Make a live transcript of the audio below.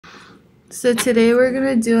So today we're going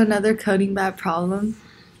to do another coding math problem.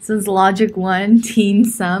 This is Logic-1,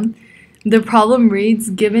 teenSum. The problem reads,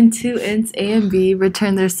 given two ints a and b,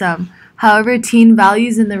 return their sum. However, teen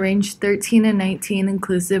values in the range 13 and 19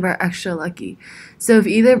 inclusive are extra lucky. So if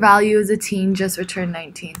either value is a teen, just return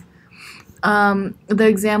 19. The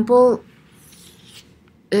example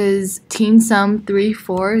is teenSum 3,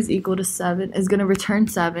 4 is equal to 7, is going to return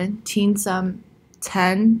 7. teenSum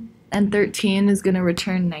 10 and 13 is going to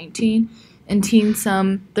return 19. And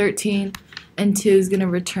teenSum 13 and 2 is going to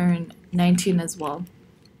return 19 as well.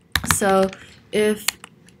 So if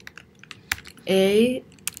a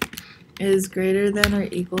is greater than or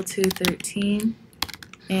equal to 13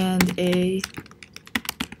 and a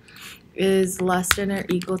is less than or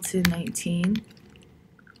equal to 19,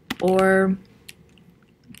 or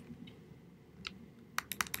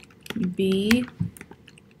b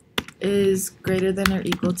is greater than or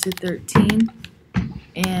equal to 13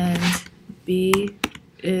 and b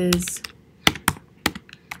is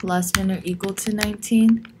less than or equal to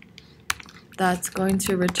 19, that's going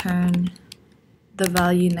to return the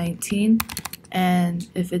value 19. And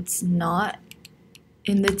if it's not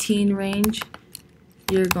in the teen range,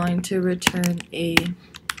 you're going to return a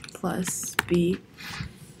plus b,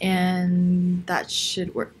 and that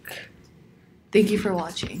should work. Thank you for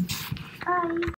watching. Bye.